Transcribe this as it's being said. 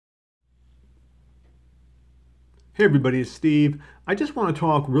Hey everybody, it's Steve. I just want to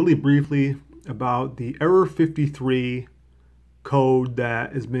talk really briefly about the error 53 code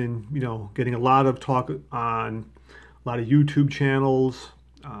that has been, getting a lot of talk on a lot of YouTube channels,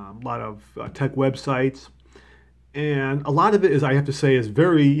 a lot of tech websites. And a lot of it is, I have to say, is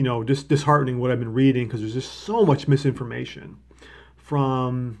very, just disheartening what I've been reading because there's just so much misinformation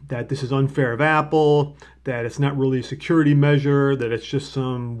from that this is unfair of Apple, that it's not really a security measure, that it's just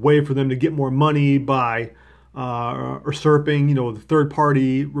some way for them to get more money by usurping, the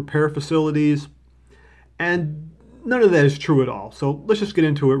third-party repair facilities. And none of that is true at all. So let's just get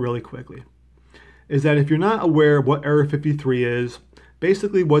into it really quickly. Is that if you're not aware of what error 53 is,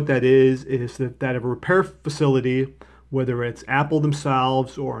 basically what that is that if a repair facility, whether it's Apple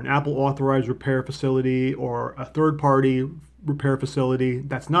themselves or an Apple authorized repair facility or a third-party repair facility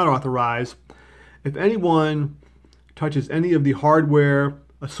that's not authorized, if anyone touches any of the hardware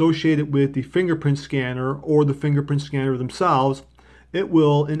associated with the fingerprint scanner or the fingerprint scanner themselves, it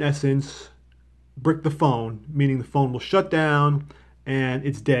will, in essence, brick the phone, meaning the phone will shut down and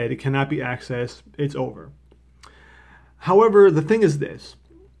it's dead. It cannot be accessed. It's over. However, the thing is this.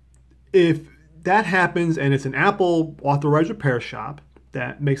 If that happens and it's an Apple authorized repair shop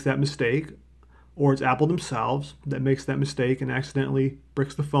that makes that mistake, or it's Apple themselves that makes that mistake and accidentally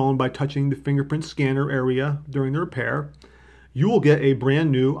bricks the phone by touching the fingerprint scanner area during the repair, you will get a brand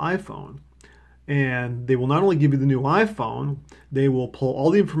new iPhone. And they will not only give you the new iPhone, they will pull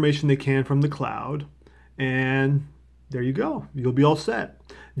all the information they can from the cloud, and there you go. You'll be all set.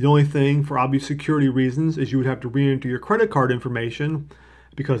 The only thing, for obvious security reasons, is you would have to re-enter your credit card information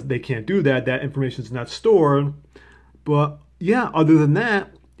because they can't do that. That information is not stored. But yeah, other than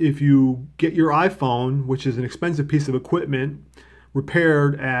that, if you get your iPhone, which is an expensive piece of equipment,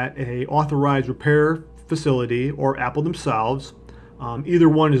 repaired at a authorized repair facility or Apple themselves, either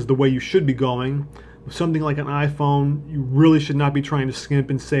one is the way you should be going. With something like an iPhone, you really should not be trying to skimp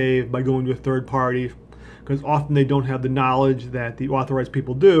and save by going to a third party, because often they don't have the knowledge that the authorized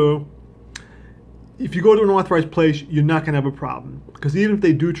people do. If you go to an authorized place, you're not going to have a problem, because even if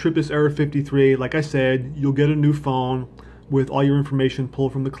they do trip this error 53, like I said, you'll get a new phone with all your information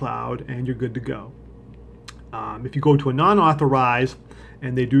pulled from the cloud and you're good to go. If you go to a non-authorized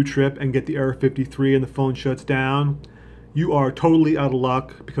and they do trip and get the error 53 and the phone shuts down, you are totally out of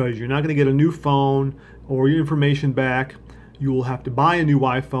luck, because you're not going to get a new phone or your information back. You will have to buy a new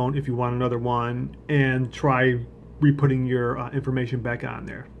iPhone if you want another one and try re-putting your information back on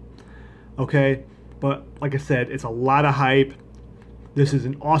there. Okay, but like I said, it's a lot of hype. This is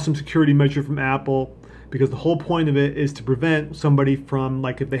an awesome security measure from Apple, because the whole point of it is to prevent somebody from,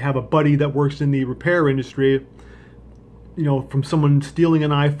 like if they have a buddy that works in the repair industry, from someone stealing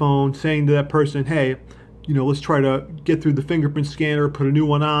an iPhone, saying to that person, hey, let's try to get through the fingerprint scanner, put a new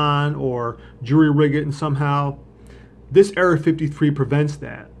one on, or jury rig it and somehow. This error 53 prevents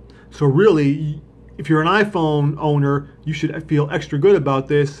that. So really, if you're an iPhone owner, you should feel extra good about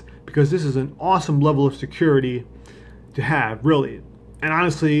this, because this is an awesome level of security to have, really. And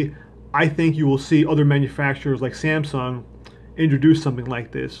honestly, I think you will see other manufacturers like Samsung introduce something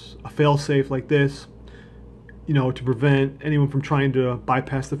like this, a fail-safe like this, to prevent anyone from trying to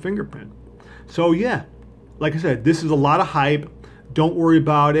bypass the fingerprint. So yeah, like I said, this is a lot of hype. Don't worry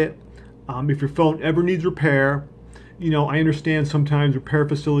about it. If your phone ever needs repair, I understand sometimes repair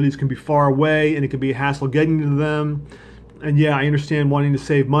facilities can be far away and it can be a hassle getting to them. And yeah, I understand wanting to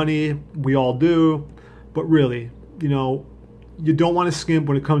save money. We all do. But really, you don't want to skimp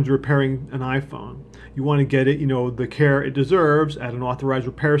when it comes to repairing an iPhone. You want to get it, the care it deserves at an authorized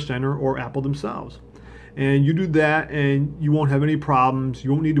repair center or Apple themselves. And you do that and you won't have any problems.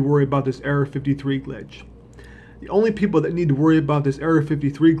 You won't need to worry about this error 53 glitch. The only people that need to worry about this error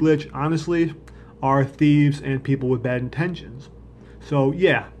 53 glitch, honestly, are thieves and people with bad intentions. So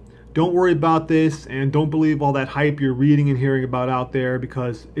yeah, don't worry about this, and don't believe all that hype you're reading and hearing about out there,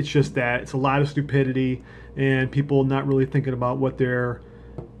 because it's just that. It's a lot of stupidity and people not really thinking about what they're,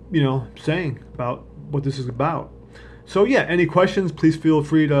 saying about what this is about. So yeah, any questions, please feel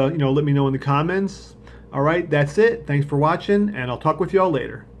free to, let me know in the comments. All right, that's it. Thanks for watching, and I'll talk with y'all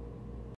later.